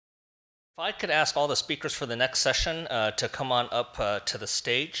If I could ask all the speakers for the next session to come on up to the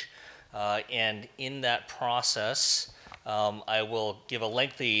stage, and in that process, I will give a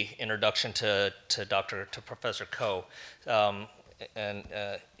lengthy introduction to Professor Ko. And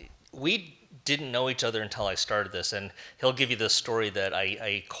we didn't know each other until I started this, and he'll give you the story that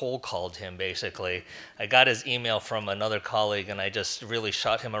I cold called him, basically. I got his email from another colleague, and I just really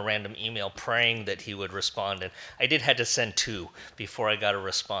shot him a random email praying that he would respond. And I did had to send two before I got a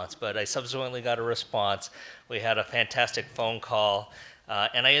response, but I subsequently got a response. We had a fantastic phone call,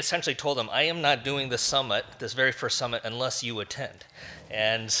 and I essentially told him, I am not doing this summit, this very first summit, unless you attend.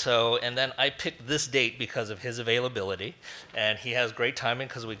 And then I picked this date because of his availability, and he has great timing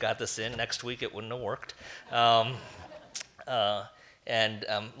because we got this in. Next week it wouldn't have worked.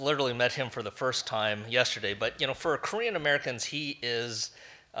 Literally met him for the first time yesterday. But for Korean Americans, he is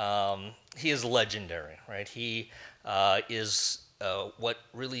legendary, right? He is what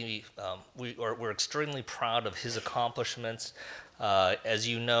really we're extremely proud of his accomplishments. As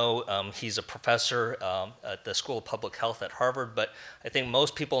you know, he's a professor at the School of Public Health at Harvard, but I think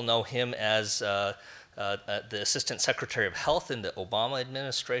most people know him as the Assistant Secretary of Health in the Obama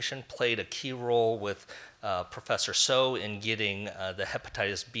administration, played a key role with Professor So in getting the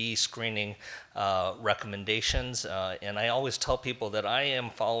hepatitis B screening recommendations. And I always tell people that I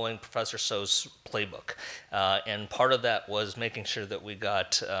am following Professor So's playbook. And part of that was making sure that we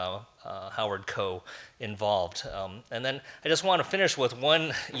got Howard Ko involved. And then I just want to finish with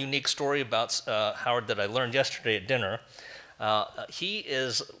one unique story about Howard that I learned yesterday at dinner. He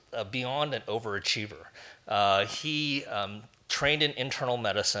is beyond an overachiever. He trained in internal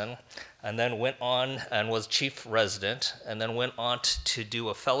medicine and then went on and was chief resident and then went on to do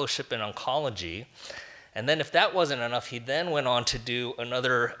a fellowship in oncology. And then if that wasn't enough, he then went on to do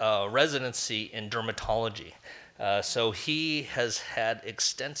another residency in dermatology. So he has had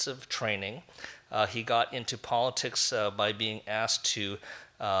extensive training. He got into politics by being asked to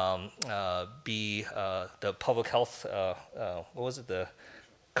be the public health, the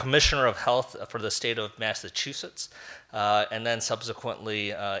Commissioner of Health for the state of Massachusetts, and then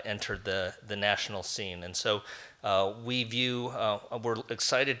subsequently entered the national scene. And so we're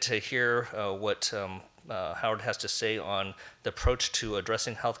excited to hear what Howard has to say on the approach to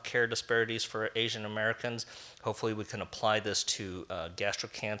addressing healthcare disparities for Asian Americans. Hopefully we can apply this to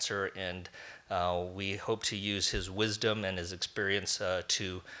gastric cancer, and we hope to use his wisdom and his experience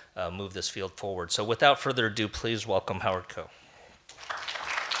to move this field forward. So without further ado, please welcome Howard Ko.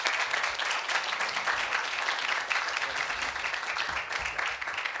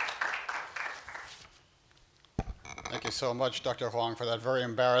 Thank you so much, Dr. Huang, for that very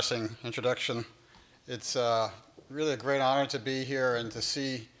embarrassing introduction. It's really a great honor to be here and to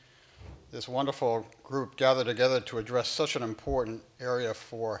see this wonderful group gather together to address such an important area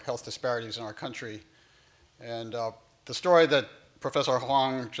for health disparities in our country. And the story that Professor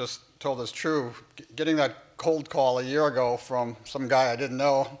Huang just told is true. Getting that cold call a year ago from some guy I didn't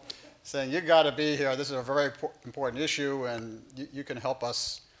know saying, you got to be here, this is a very important issue and you can help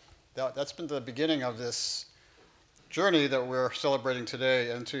us. That's been the beginning of this journey that we're celebrating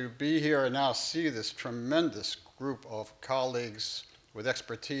today, and to be here and now see this tremendous group of colleagues with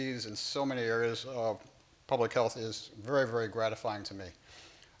expertise in so many areas of public health is very, very gratifying to me.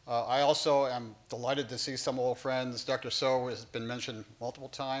 I also am delighted to see some old friends. Dr. So has been mentioned multiple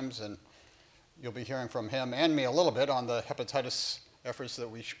times, and you'll be hearing from him and me a little bit on the hepatitis efforts that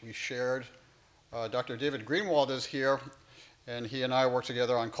we shared. Dr. David Greenwald is here, and he and I work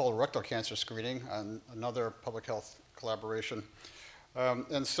together on colorectal cancer screening, and another public health collaboration.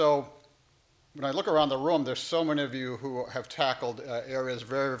 And so when I look around the room, there's so many of you who have tackled areas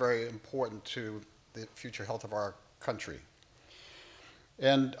very, very important to the future health of our country.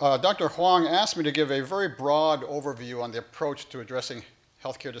 And Dr. Huang asked me to give a very broad overview on the approach to addressing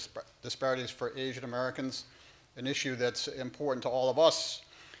healthcare disparities for Asian Americans, an issue that's important to all of us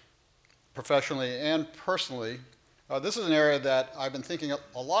professionally and personally. This is an area that I've been thinking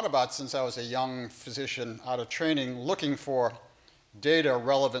a lot about since I was a young physician out of training, looking for data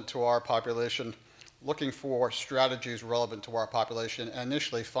relevant to our population, looking for strategies relevant to our population, and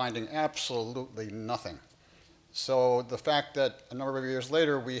initially finding absolutely nothing. So the fact that a number of years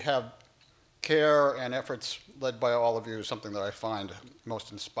later we have care and efforts led by all of you is something that I find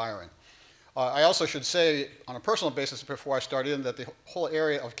most inspiring. I also should say, on a personal basis before I start in, that the whole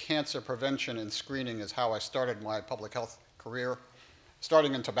area of cancer prevention and screening is how I started my public health career,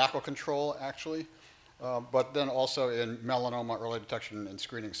 starting in tobacco control, actually, but then also in melanoma early detection and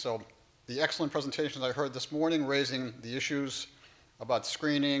screening. So the excellent presentations I heard this morning raising the issues about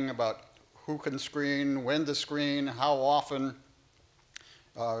screening, about who can screen, when to screen, how often,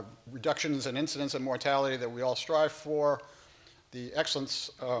 reductions in incidence and mortality that we all strive for, the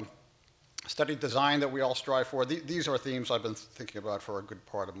excellence study design that we all strive for. These are themes I've been thinking about for a good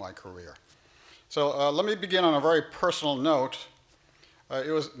part of my career. So let me begin on a very personal note.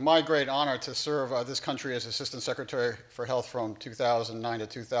 It was my great honor to serve this country as Assistant Secretary for Health from 2009 to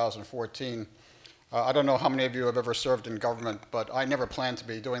 2014. I don't know how many of you have ever served in government, but I never planned to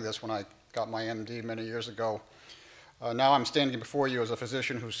be doing this when I got my MD many years ago. Now I'm standing before you as a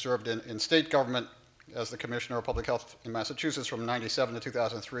physician who served in state government as the Commissioner of Public Health in Massachusetts from 97 to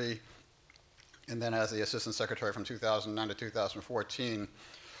 2003, and then as the Assistant Secretary from 2009 to 2014.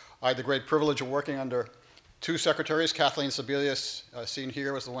 I had the great privilege of working under two secretaries. Kathleen Sebelius, seen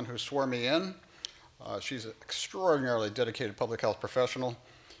here, was the one who swore me in. She's an extraordinarily dedicated public health professional.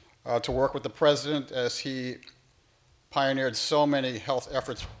 To work with the President as he pioneered so many health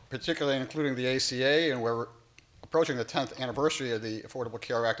efforts, particularly including the ACA, and we're approaching the 10th anniversary of the Affordable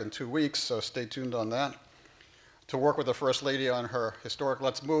Care Act in 2 weeks, so stay tuned on that. To work with the First Lady on her historic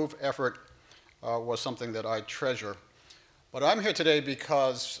Let's Move effort was something that I treasure. But I'm here today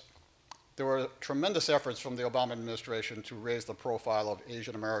because there were tremendous efforts from the Obama administration to raise the profile of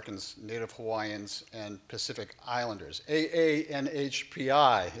Asian Americans, Native Hawaiians, and Pacific Islanders.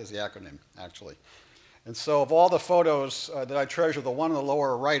 AANHPI is the acronym, actually. And so of all the photos that I treasure, the one on the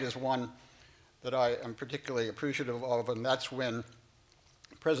lower right is one that I am particularly appreciative of, and that's when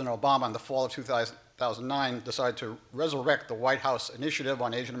President Obama, in the fall of 2009, decided to resurrect the White House Initiative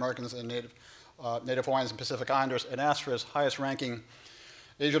on Asian Americans and Native Hawaiians and Pacific Islanders, and asked for his highest-ranking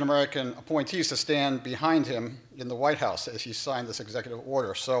Asian American appointees to stand behind him in the White House as he signed this executive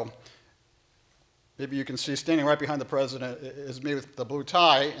order. So maybe you can see standing right behind the President is me with the blue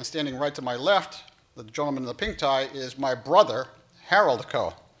tie, and standing right to my left, the gentleman in the pink tie, is my brother, Harold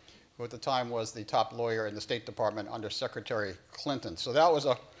Koh, who at the time was the top lawyer in the State Department under Secretary Clinton. So that was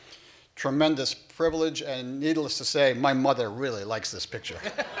a tremendous privilege, and needless to say, my mother really likes this picture.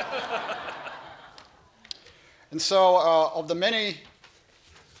 And so of the many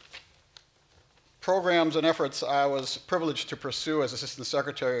programs and efforts I was privileged to pursue as Assistant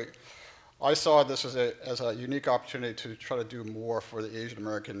Secretary, I saw this as a unique opportunity to try to do more for the Asian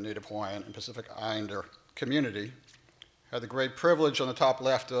American, Native Hawaiian, and Pacific Islander community. I had the great privilege on the top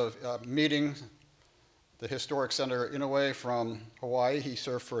left of meeting the historic Senator Inouye from Hawaii. He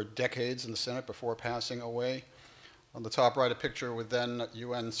served for decades in the Senate before passing away. On the top right, a picture with then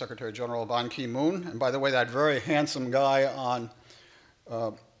UN Secretary General Ban Ki-moon. And by the way, that very handsome guy on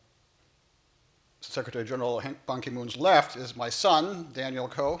Secretary General Ban Ki-moon's left is my son, Daniel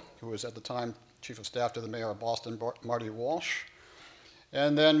Koh, who was at the time Chief of Staff to the Mayor of Boston, Marty Walsh.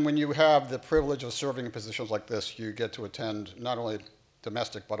 And then when you have the privilege of serving in positions like this, you get to attend not only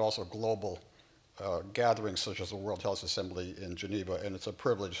domestic but also global gatherings such as the World Health Assembly in Geneva, and it's a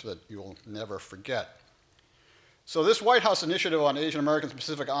privilege that you'll never forget. So this White House initiative on Asian Americans and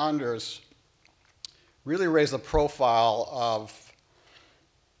Pacific Islanders really raised the profile of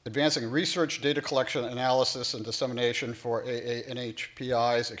advancing research, data collection, analysis, and dissemination for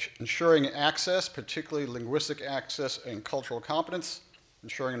AANHPIs, ensuring access, particularly linguistic access and cultural competence,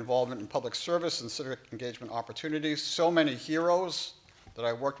 ensuring involvement in public service and civic engagement opportunities. So many heroes that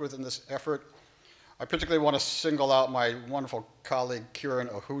I worked with in this effort. I particularly want to single out my wonderful colleague,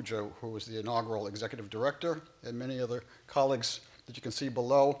 Kiran Ahuja, who was the inaugural executive director, and many other colleagues that you can see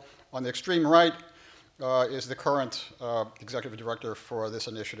below. On the extreme right is the current executive director for this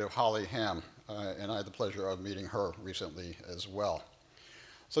initiative, Holly Ham, and I had the pleasure of meeting her recently as well.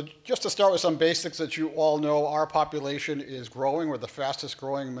 So just to start with some basics that you all know, our population is growing. We're the fastest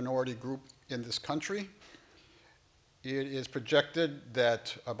growing minority group in this country. It is projected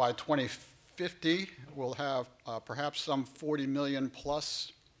that by 2050, we'll have perhaps some 40 million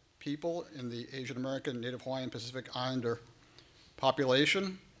plus people in the Asian American, Native Hawaiian, Pacific Islander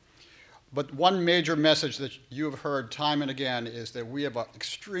population. But one major message that you have heard time and again is that we have an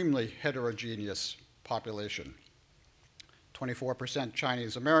extremely heterogeneous population. 24%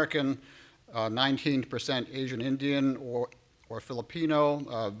 Chinese American, 19% Asian Indian or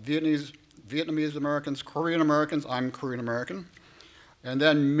Filipino, Vietnamese Americans, Korean Americans, I'm Korean American, and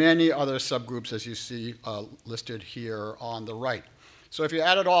then many other subgroups as you see listed here on the right. So if you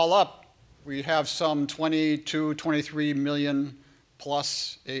add it all up, we have some 22, 23 million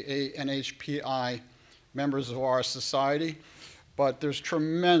plus AANHPI members of our society, but there's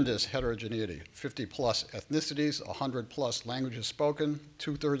tremendous heterogeneity. 50 plus ethnicities, 100 plus languages spoken,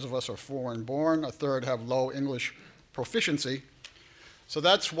 2/3 of us are foreign born, 1/3 have low English proficiency. So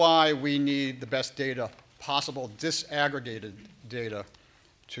that's why we need the best data possible, disaggregated data,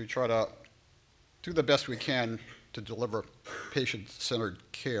 to try to do the best we can to deliver patient-centered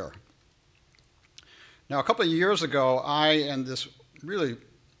care. Now, a couple of years ago, I and this really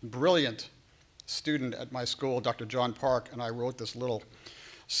brilliant student at my school, Dr. John Park, and I wrote this little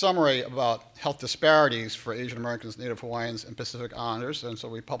summary about health disparities for Asian Americans, Native Hawaiians, and Pacific Islanders, and so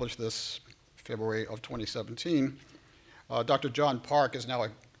we published this February of 2017. Dr. John Park is now a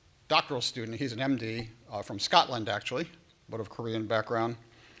doctoral student. He's an MD from Scotland, actually, but of Korean background,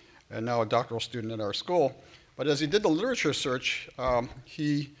 and now a doctoral student at our school. But as he did the literature search,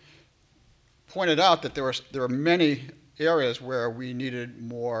 he pointed out that there are many areas where we needed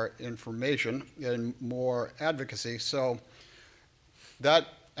more information and more advocacy. So that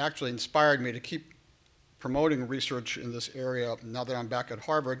actually inspired me to keep promoting research in this area now that I'm back at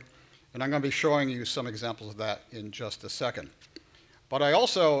Harvard. And I'm going to be showing you some examples of that in just a second. But I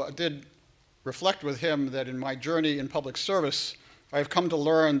also did reflect with him that in my journey in public service, I've come to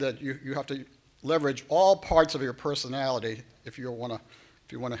learn that you have to leverage all parts of your personality if you want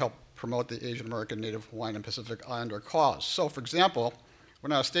to help promote the Asian American, Native Hawaiian, and Pacific Islander cause. So, for example,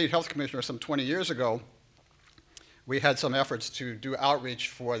 when I was state health commissioner some 20 years ago, we had some efforts to do outreach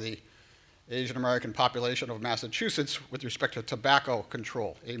for the Asian American population of Massachusetts with respect to tobacco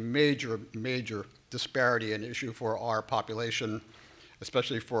control, a major, major disparity and issue for our population,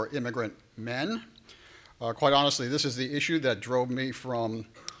 especially for immigrant men. Quite honestly, this is the issue that drove me from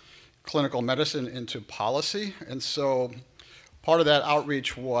clinical medicine into policy. And so part of that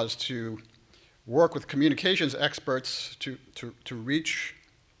outreach was to work with communications experts to reach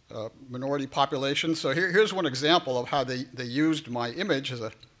minority populations. So here's one example of how they used my image as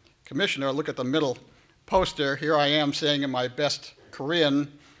a commissioner. Look at the middle poster. Here I am saying in my best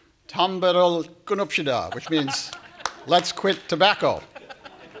Korean, "Tamberol kunupshida," which means let's quit tobacco.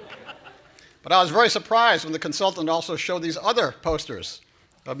 But I was very surprised when the consultant also showed these other posters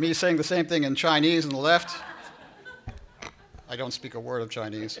of me saying the same thing in Chinese on the left. I don't speak a word of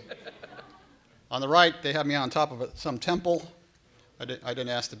Chinese. On the right, they have me on top of some temple. I didn't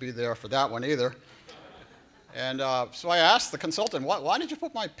ask to be there for that one either. And so I asked the consultant, why did you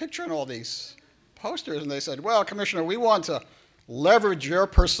put my picture in all these posters? And they said, well, Commissioner, we want to leverage your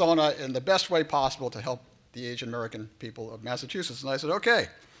persona in the best way possible to help the Asian American people of Massachusetts. And I said, okay.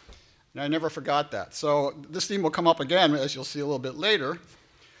 And I never forgot that. So this theme will come up again, as you'll see a little bit later.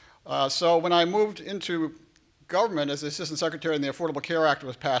 So when I moved into government as the Assistant Secretary and the Affordable Care Act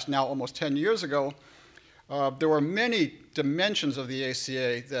was passed now almost 10 years ago, there were many dimensions of the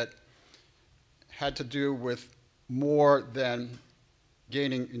ACA that had to do with more than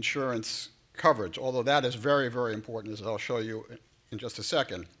gaining insurance coverage, although that is very, very important, as I'll show you in just a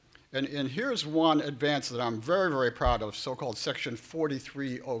second. And here's one advance that I'm very, very proud of, so-called Section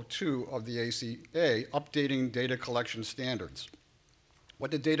 4302 of the ACA, Updating Data Collection Standards.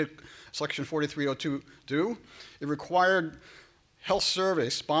 What did Section 4302 do? It required health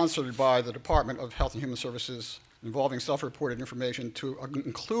surveys sponsored by the Department of Health and Human Services involving self-reported information to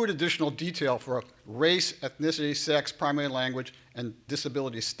include additional detail for race, ethnicity, sex, primary language, and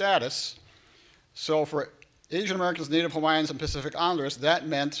disability status. So for Asian Americans, Native Hawaiians, and Pacific Islanders, that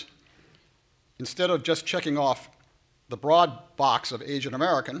meant instead of just checking off the broad box of Asian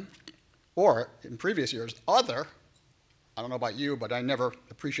American, or in previous years, other, I don't know about you, but I never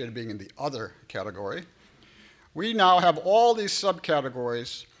appreciated being in the other category, we now have all these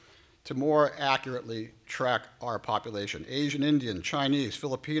subcategories to more accurately track our population: Asian Indian, Chinese,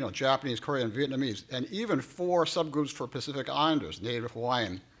 Filipino, Japanese, Korean, Vietnamese, and even 4 subgroups for Pacific Islanders: Native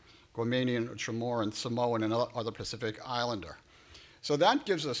Hawaiian, Guamanian, Chamorro, Samoan, and other Pacific Islander. So that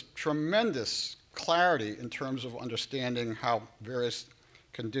gives us tremendous clarity in terms of understanding how various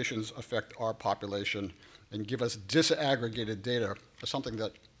conditions affect our population and give us disaggregated data, something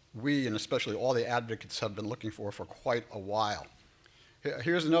that we, and especially all the advocates, have been looking for quite a while.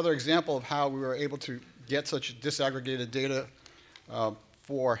 Here's another example of how we were able to get such disaggregated data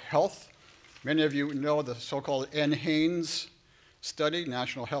for health. Many of you know the so-called NHANES study,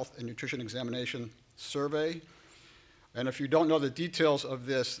 National Health and Nutrition Examination Survey. And if you don't know the details of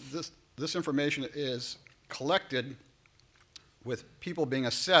this information is collected with people being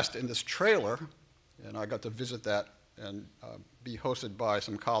assessed in this trailer, and I got to visit that and be hosted by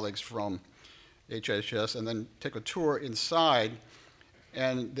some colleagues from HHS, and then take a tour inside.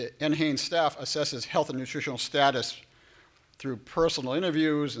 And the NHANES staff assesses health and nutritional status through personal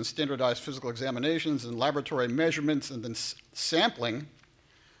interviews and standardized physical examinations and laboratory measurements, and then sampling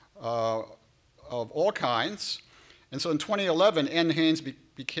of all kinds. And so in 2011, NHANES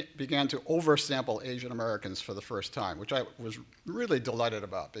began to oversample Asian Americans for the first time, which I was really delighted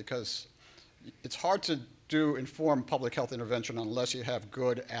about, because it's hard to do informed public health intervention unless you have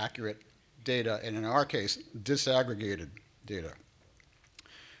good, accurate data, and in our case, disaggregated data.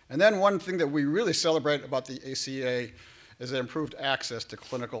 And then one thing that we really celebrate about the ACA is the improved access to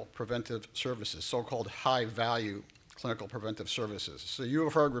clinical preventive services, so-called high-value clinical preventive services. So you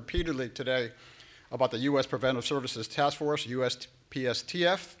have heard repeatedly today about the U.S. Preventive Services Task Force,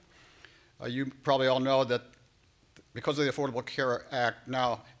 USPSTF. You probably all know that because of the Affordable Care Act,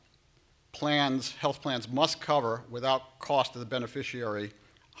 now health plans must cover, without cost to the beneficiary,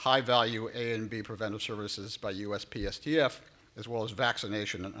 high-value A and B preventive services by USPSTF, as well as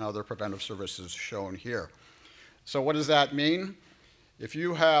vaccination and other preventive services shown here. So what does that mean? If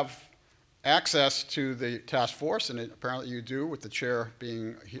you have access to the task force, and apparently you do with the chair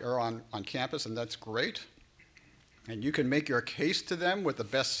being here on campus, and that's great, and you can make your case to them with the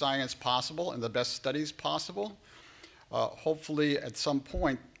best science possible and the best studies possible, hopefully at some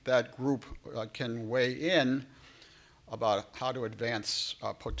point that group can weigh in about how to advance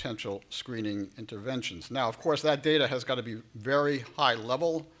potential screening interventions. Now, of course, that data has got to be very high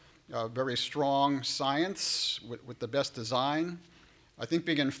level, very strong science with the best design. I think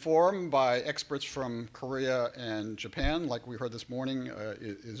being informed by experts from Korea and Japan, like we heard this morning,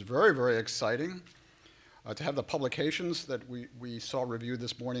 is very, very exciting. To have the publications that we saw reviewed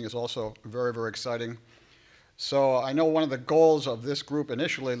this morning is also very, very exciting. So I know one of the goals of this group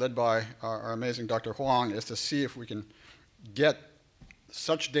initially, led by our amazing Dr. Huang, is to see if we can get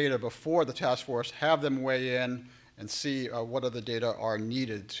such data before the task force, have them weigh in, and see what other data are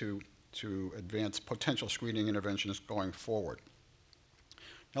needed to advance potential screening interventions going forward.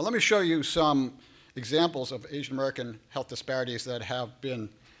 Now let me show you some examples of Asian American health disparities that have been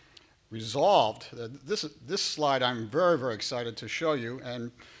resolved. This slide I'm very, very excited to show you. And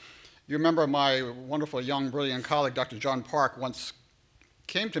you remember my wonderful, young, brilliant colleague, Dr. John Park, once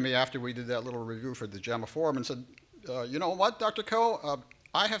came to me after we did that little review for the JAMA Forum and said, you know what, Dr. Ko,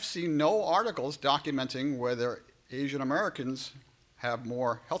 I have seen no articles documenting whether Asian Americans have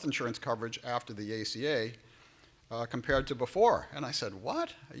more health insurance coverage after the ACA compared to before. And I said,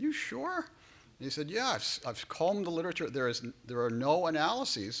 what? Are you sure? And he said, yeah, I've combed the literature. There are no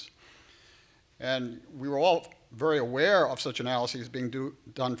analyses. And we were all very aware of such analyses being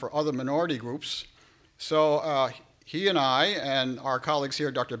done for other minority groups. So he and I and our colleagues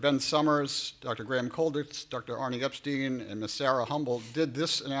here, Dr. Ben Summers, Dr. Graham Colditz, Dr. Arnie Epstein, and Ms. Sarah Humble, did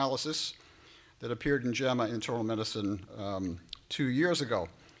this analysis that appeared in JAMA Internal Medicine 2 years ago.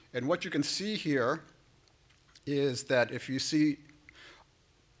 And what you can see here is that if you see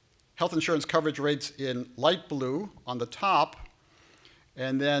health insurance coverage rates in light blue on the top,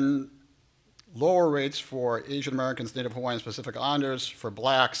 and then lower rates for Asian Americans, Native Hawaiians, Pacific Islanders, for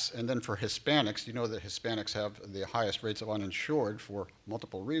blacks, and then for Hispanics. You know that Hispanics have the highest rates of uninsured for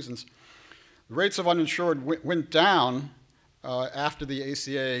multiple reasons. The rates of uninsured went down after the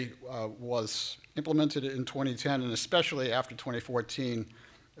ACA was implemented in 2010, and especially after 2014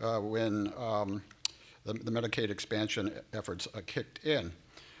 when the Medicaid expansion efforts kicked in.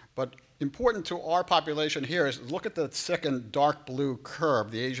 But important to our population here is look at the second dark blue curve,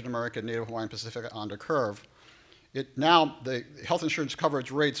 the Asian American, Native Hawaiian, Pacific Islander curve. The health insurance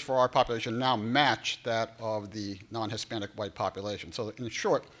coverage rates for our population now match that of the non-Hispanic white population. So in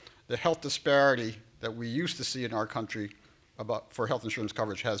short, the health disparity that we used to see in our country for health insurance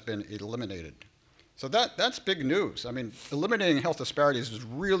coverage has been eliminated. So that's big news. I mean, eliminating health disparities is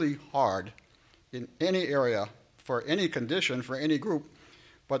really hard in any area, for any condition, for any group,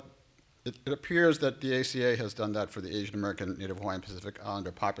 but it appears that the ACA has done that for the Asian American, Native Hawaiian, Pacific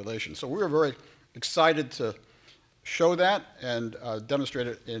Islander population. So we were very excited to show that and demonstrate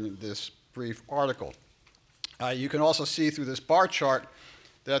it in this brief article. You can also see through this bar chart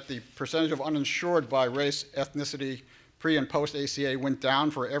that the percentage of uninsured by race, ethnicity, pre and post ACA went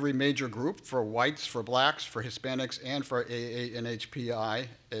down for every major group, for whites, for blacks, for Hispanics, and for AA-NHPI,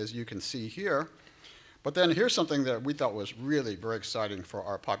 as you can see here. But then here's something that we thought was really very exciting for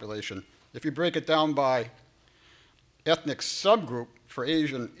our population. If you break it down by ethnic subgroup for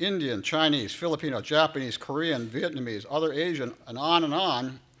Asian, Indian, Chinese, Filipino, Japanese, Korean, Vietnamese, other Asian, and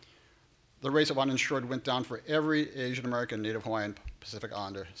on, the rates of uninsured went down for every Asian American, Native Hawaiian, Pacific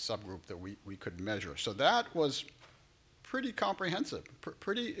Islander subgroup that we could measure. So that was pretty comprehensive,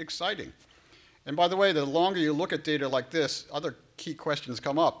 pretty exciting. And by the way, the longer you look at data like this, other key questions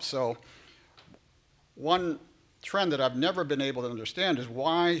come up. So one trend that I've never been able to understand is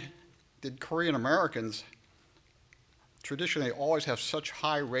why did Korean Americans traditionally always have such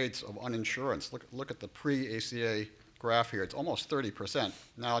high rates of uninsurance? Look at the pre-ACA graph here. It's almost 30%,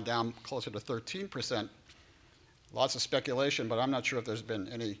 now down closer to 13%. Lots of speculation, but I'm not sure if there's been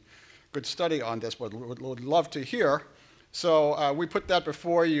any good study on this, but would love to hear. So we put that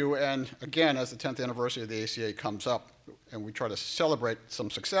before you, and again, as the 10th anniversary of the ACA comes up, and we try to celebrate some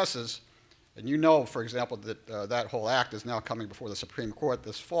successes, and you know, for example, that that whole act is now coming before the Supreme Court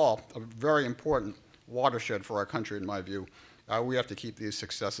this fall, a very important watershed for our country, in my view. We have to keep these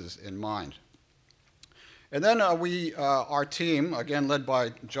successes in mind. And then our team, again led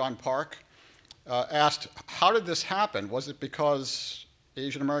by John Park, asked, how did this happen? Was it because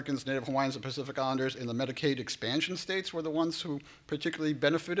Asian Americans, Native Hawaiians, and Pacific Islanders in the Medicaid expansion states were the ones who particularly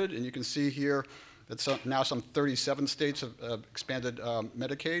benefited? And you can see here that now some 37 states have expanded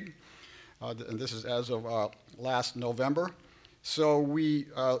Medicaid. And this is as of last November. So we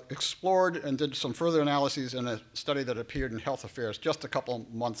explored and did some further analyses in a study that appeared in Health Affairs just a couple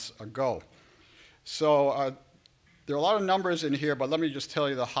months ago. So there are a lot of numbers in here, but let me just tell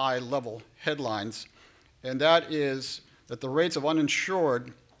you the high-level headlines. And that is that the rates of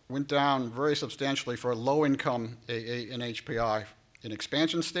uninsured went down very substantially for low-income AA and HPI in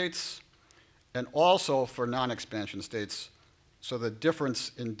expansion states and also for non-expansion states. So the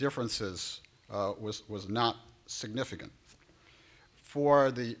difference in differences was not significant.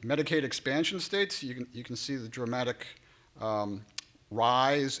 For the Medicaid expansion states, you can see the dramatic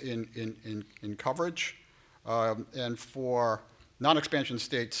rise in coverage. And for non-expansion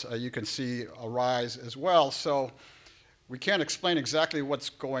states, you can see a rise as well. So we can't explain exactly what's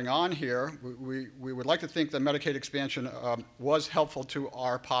going on here. We would like to think that Medicaid expansion was helpful to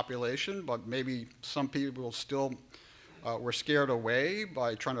our population, but maybe some people still were scared away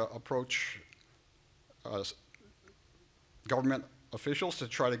by trying to approach government officials to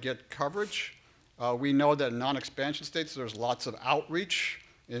try to get coverage. We know that in non-expansion states, there's lots of outreach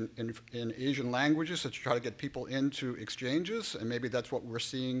in Asian languages to try to get people into exchanges, and maybe that's what we're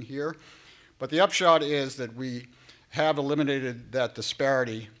seeing here. But the upshot is that we have eliminated that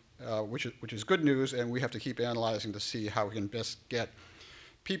disparity, which is good news, and we have to keep analyzing to see how we can best get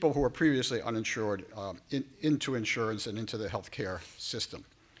people who were previously uninsured into insurance and into the healthcare system.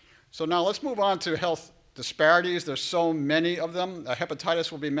 So now let's move on to health disparities. There's so many of them.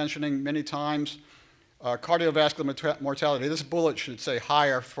 Hepatitis we'll be mentioning many times. Cardiovascular mortality. This bullet should say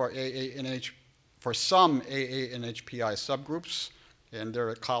higher for for some AA and HPI subgroups, and there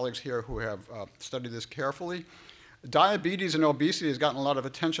are colleagues here who have studied this carefully. Diabetes and obesity has gotten a lot of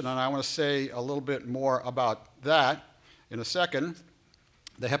attention, and I want to say a little bit more about that in a second.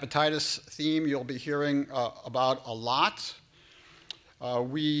 The hepatitis theme you'll be hearing about a lot.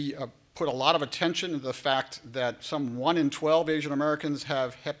 We put a lot of attention to the fact that some 1 in 12 Asian Americans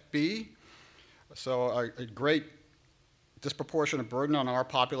have Hep B, so a great disproportionate burden on our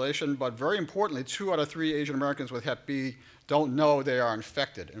population, but very importantly, 2 out of 3 Asian Americans with Hep B don't know they are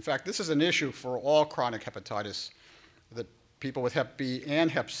infected. In fact, this is an issue for all chronic hepatitis, that people with Hep B and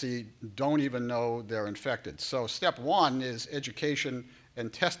Hep C don't even know they're infected. So step 1 is education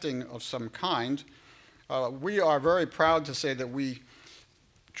and testing of some kind. We are very proud to say that we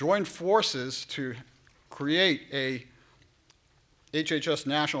joined forces to create a HHS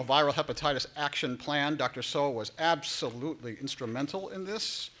National Viral Hepatitis Action Plan. Dr. So was absolutely instrumental in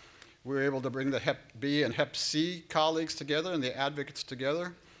this. We were able to bring the Hep B and Hep C colleagues together and the advocates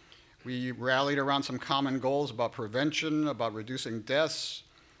together. We rallied around some common goals about prevention, about reducing deaths,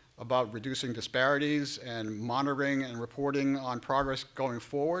 about reducing disparities, and monitoring and reporting on progress going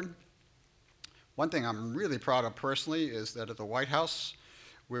forward. One thing I'm really proud of personally is that at the White House,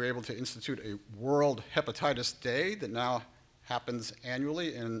 we were able to institute a World Hepatitis Day that now happens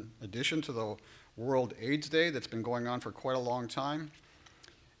annually in addition to the World AIDS Day that's been going on for quite a long time.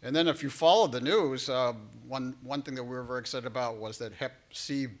 And then if you followed the news, one thing that we were very excited about was that Hep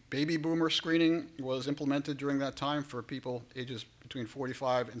C baby boomer screening was implemented during that time for people ages between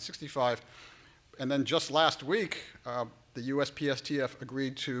 45 and 65. And then just last week, the USPSTF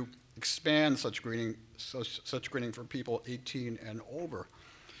agreed to expand such screening for people 18 and over.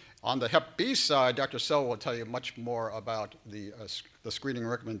 On the Hep B side, Dr. So will tell you much more about the screening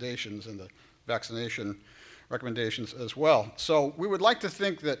recommendations and the vaccination recommendations as well. So we would like to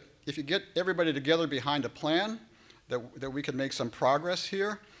think that if you get everybody together behind a plan, that we can make some progress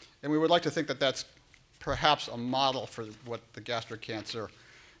here. And we would like to think that that's perhaps a model for what the gastric cancer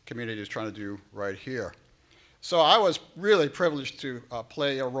community is trying to do right here. So I was really privileged to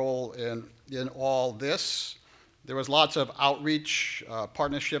play a role in all this. There was lots of outreach,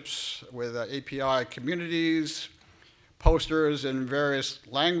 partnerships with API communities, posters in various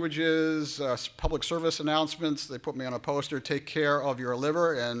languages, public service announcements. They put me on a poster, take care of your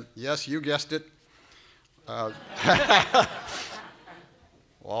liver, and yes, you guessed it.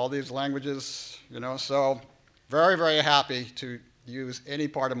 All these languages, you know, so very, very happy to use any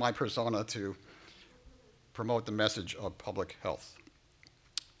part of my persona to promote the message of public health.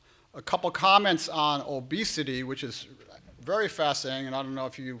 A couple comments on obesity, which is very fascinating, and I don't know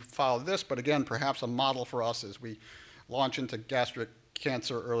if you follow this, but again, perhaps a model for us as we launch into gastric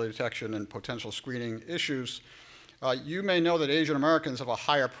cancer early detection and potential screening issues. You may know that Asian Americans have a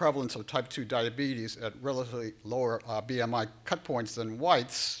higher prevalence of type 2 diabetes at relatively lower BMI cut points than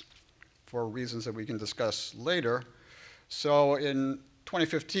whites, for reasons that we can discuss later. So in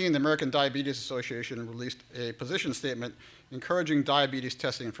 2015, the American Diabetes Association released a position statement encouraging diabetes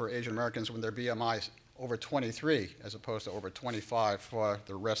testing for Asian Americans when their BMI is over 23, as opposed to over 25 for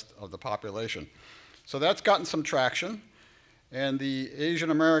the rest of the population. So that's gotten some traction, and the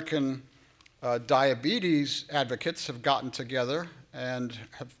Asian American diabetes advocates have gotten together and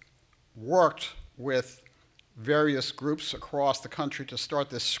have worked with various groups across the country to start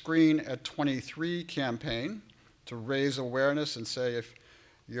this Screen at 23 campaign to raise awareness and say if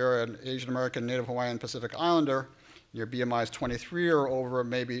you're an Asian American, Native Hawaiian, Pacific Islander, your BMI is 23 or over,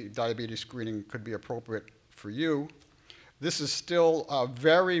 maybe diabetes screening could be appropriate for you. This is still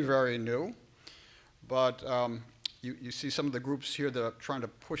very, very new, but you see some of the groups here that are trying to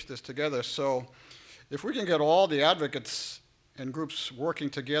push this together. So if we can get all the advocates and groups working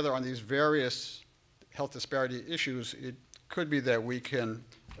together on these various health disparity issues, it could be that we can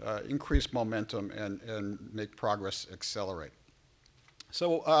increase momentum and make progress accelerate.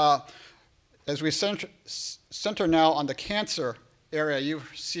 So as we center now on the cancer area,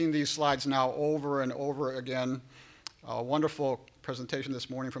 you've seen these slides now over and over again. A wonderful presentation this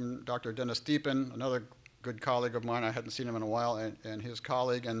morning from Dr. Dennis Deepin, another good colleague of mine. I hadn't seen him in a while, and his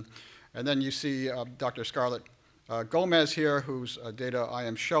colleague. And then you see Dr. Scarlett Gomez here, whose data I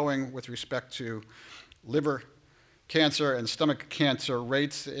am showing with respect to liver cancer and stomach cancer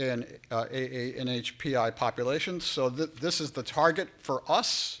rates in AA-NHPI populations. So this is the target for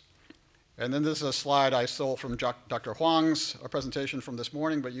us. And then this is a slide I stole from Dr. Huang's presentation from this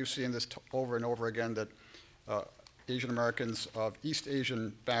morning, but you've seen this over and over again that Asian Americans of East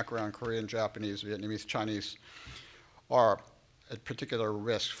Asian background, Korean, Japanese, Vietnamese, Chinese, are at particular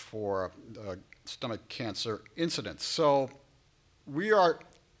risk for stomach cancer incidence. So we are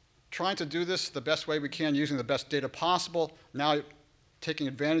trying to do this the best way we can using the best data possible, now taking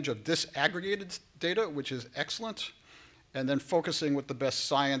advantage of disaggregated data, which is excellent, and then focusing with the best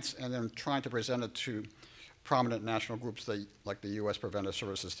science and then trying to present it to prominent national groups like the U.S. Preventive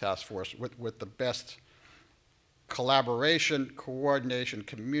Services Task Force with the best collaboration, coordination,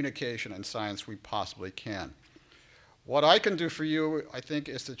 communication, and science we possibly can. What I can do for you, I think,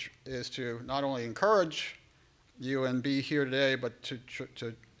 is to not only encourage you and be here today, but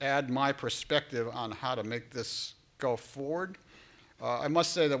to add my perspective on how to make this go forward. I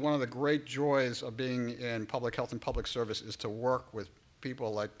must say that one of the great joys of being in public health and public service is to work with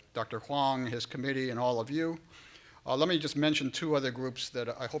people like Dr. Huang, his committee, and all of you. Let me just mention two other groups that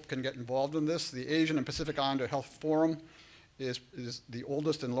I hope can get involved in this. The Asian and Pacific Islander Health Forum is the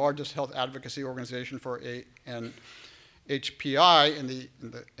oldest and largest health advocacy organization for HPI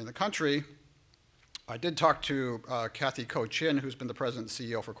in the country. I did talk to Kathy Ko-Chin, who's been the president and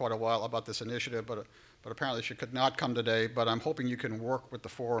CEO for quite a while, about this initiative, but apparently she could not come today, but I'm hoping you can work with the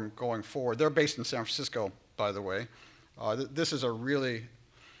forum going forward. They're based in San Francisco, by the way. This is a really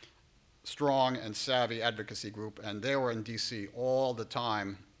strong and savvy advocacy group, and they were in DC all the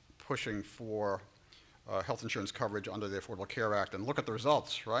time pushing for health insurance coverage under the Affordable Care Act, and look at the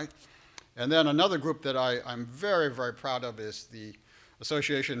results, right? And then another group that I'm very, very proud of is the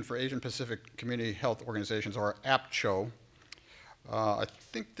Association for Asian Pacific Community Health Organizations, or APCHO. I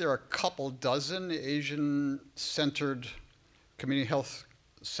think there are a couple dozen Asian-centered community health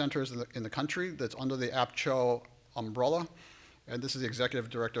centers in the country that's under the APCHO umbrella. And this is the executive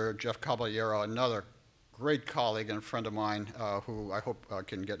director, Jeff Caballero, another great colleague and friend of mine who I hope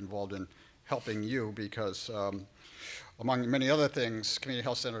can get involved in helping you because, among many other things, community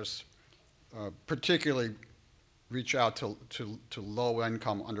health centers particularly reach out to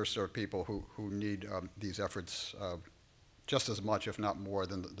low-income, underserved people who need these efforts just as much, if not more,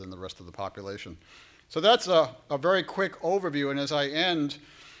 than the rest of the population. So that's a very quick overview, and as I end,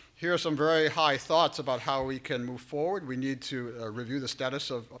 here are some very high thoughts about how we can move forward. We need to review the status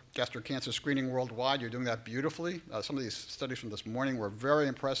of gastric cancer screening worldwide. You're doing that beautifully. Some of these studies from this morning were very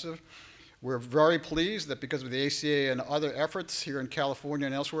impressive. We're very pleased that because of the ACA and other efforts here in California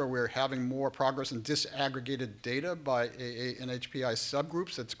and elsewhere, we're having more progress in disaggregated data by AA and HPI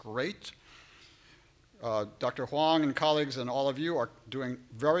subgroups. That's great. Dr. Huang and colleagues and all of you are doing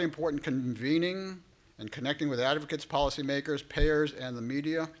very important convening and connecting with advocates, policymakers, payers, and the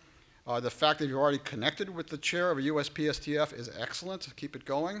media. The fact that you're already connected with the chair of USPSTF is excellent. Keep it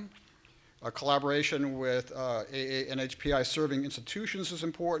going. Collaboration with AA and HPI serving institutions is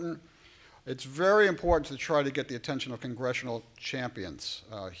important. It's very important to try to get the attention of congressional champions.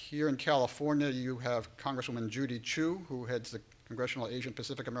 Here in California, you have Congresswoman Judy Chu, who heads the Congressional Asian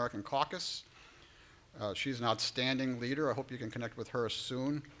Pacific American Caucus. She's an outstanding leader. I hope you can connect with her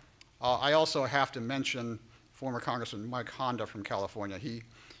soon. I also have to mention former Congressman Mike Honda from California. He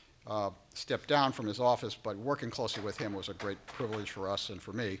stepped down from his office, but working closely with him was a great privilege for us and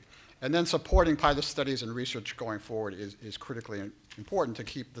for me. And then supporting pilot studies and research going forward is critically important to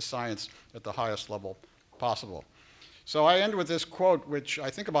keep the science at the highest level possible. So I end with this quote, which I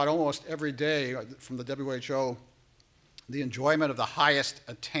think about almost every day from the WHO. The enjoyment of the highest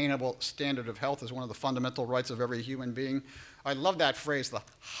attainable standard of health is one of the fundamental rights of every human being. I love that phrase, the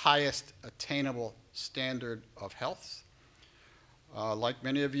highest attainable standard of health. Like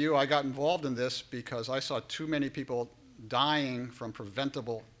many of you, I got involved in this because I saw too many people dying from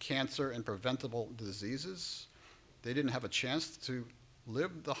preventable cancer and preventable diseases. They didn't have a chance to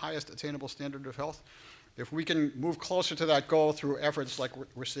live the highest attainable standard of health. If we can move closer to that goal through efforts like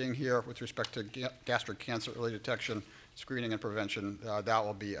we're seeing here with respect to gastric cancer early detection, screening, and prevention, that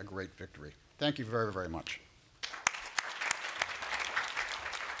will be a great victory. Thank you very, very much.